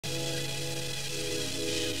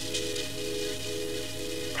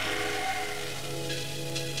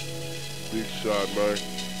shot, man.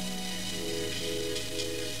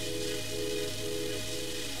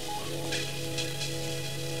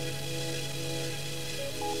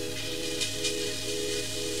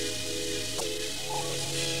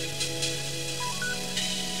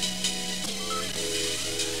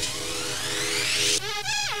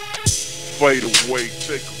 Fade away,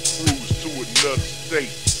 take a cruise to another state.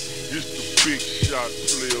 It's the big shot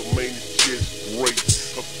player, man, it's just great.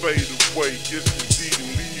 A fade away, yes indeed,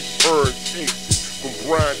 and leave Burn, Texas. From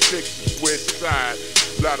Bryan, Texas, west side,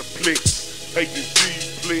 lot of places. Hating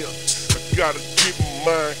these player, I gotta keep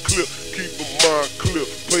my mind clear, keep my mind clear.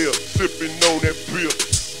 Player, sipping on that beer.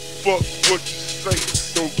 Fuck what you say,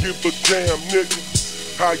 don't give a damn, nigga.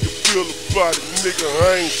 How you feel about it, nigga?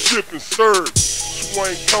 I ain't sipping, serve.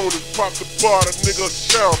 Swing corners, pop the bottle, nigga,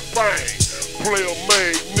 champagne. Player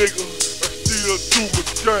made, nigga, I still do my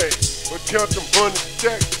game. I count them 100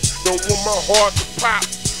 stacks, don't want my heart to pop.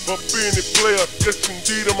 Up in the player, yes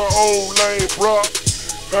indeed in my own lane, bro.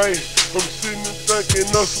 Hey, I'm sitting and thinking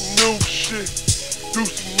of some new shit. Do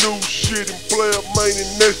some new shit and player, man,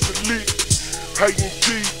 and that's elite. Hey,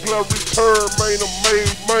 indeed, player return, man, I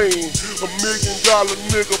made man. $1 million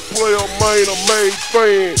nigga, player, man, I made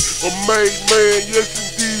fan. A made man, yes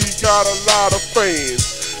indeed, got a lot of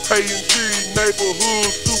fans. Hey, indeed, neighborhood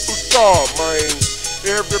superstar, man.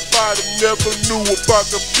 Everybody never knew about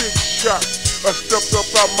the big shot. I stepped up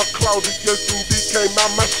out my closet, yes indeed, came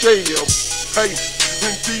out my shell. Hey,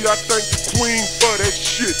 indeed, I thank the queen for that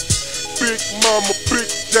shit. Big mama, big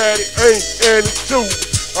daddy, ain't Annie too.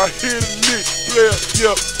 I hit a lick, player,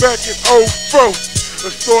 yeah, back in 04.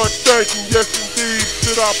 I started thinking, yes indeed,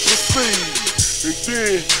 should I proceed? And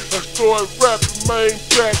then I started rapping, man,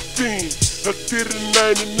 back then. I did it in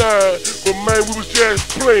 99, but man, we was just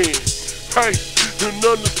playing. Hey, and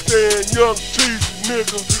understand, young cheesy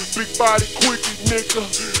nigga, big body quickie nigga,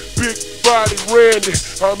 big body Randy.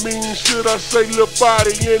 I mean, should I say little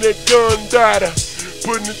body in that gun data?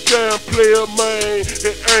 Putting it down, player, man,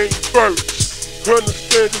 it ain't first.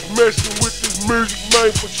 Understand just messing with this music, man,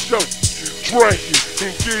 for sure. Drinking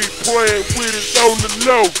and keep playing with it on the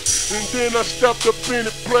low. And then I stepped up in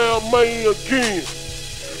it, player, man, again.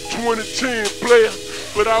 2010 player,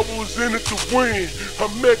 but I was in it to win. I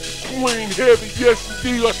met the queen heavy, yes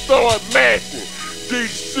indeed, I started mashing.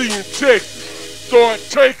 DC and Texas, started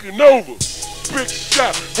taking over. Big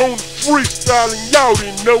shot on the freestyle and y'all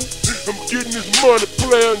didn't know. I'm getting this money,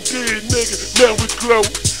 player, indeed, nigga, now we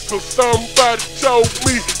close. Cause somebody told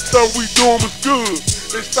me something we doing was good.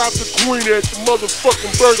 They stopped the queen at the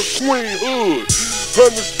motherfucking Burger Queen hood.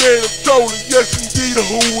 Understand I'm totally, yes indeed,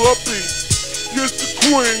 who up is. Yes the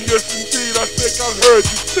queen, yes indeed, I think I heard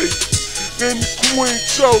you speak. Then the queen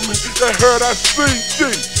told me that heard I CD.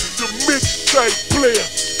 The mixtape player,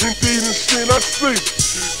 indeed and sin I see.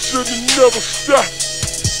 Should've never stopped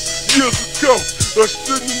years ago. I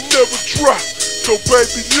should've never dropped. So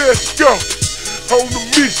baby, let's go. On the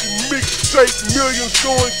mission, mixtape, millions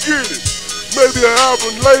go and get it. Maybe an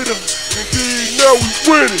album later, indeed now we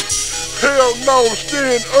winning. Hell no, I'm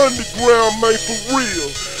staying underground, man, for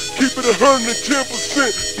real. Keep it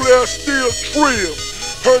 110%, player still trill.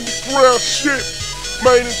 Underground shit,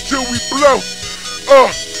 man, until we blow.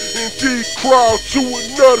 Indeed, crowd to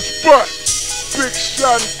another spot. Big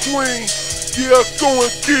shot and queen, yeah, go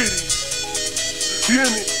and get it. In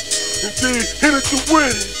it, indeed, in it to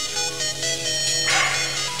win it.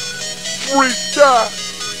 Freestyle.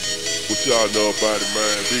 What y'all know about it,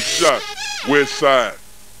 man? Big shot, west side.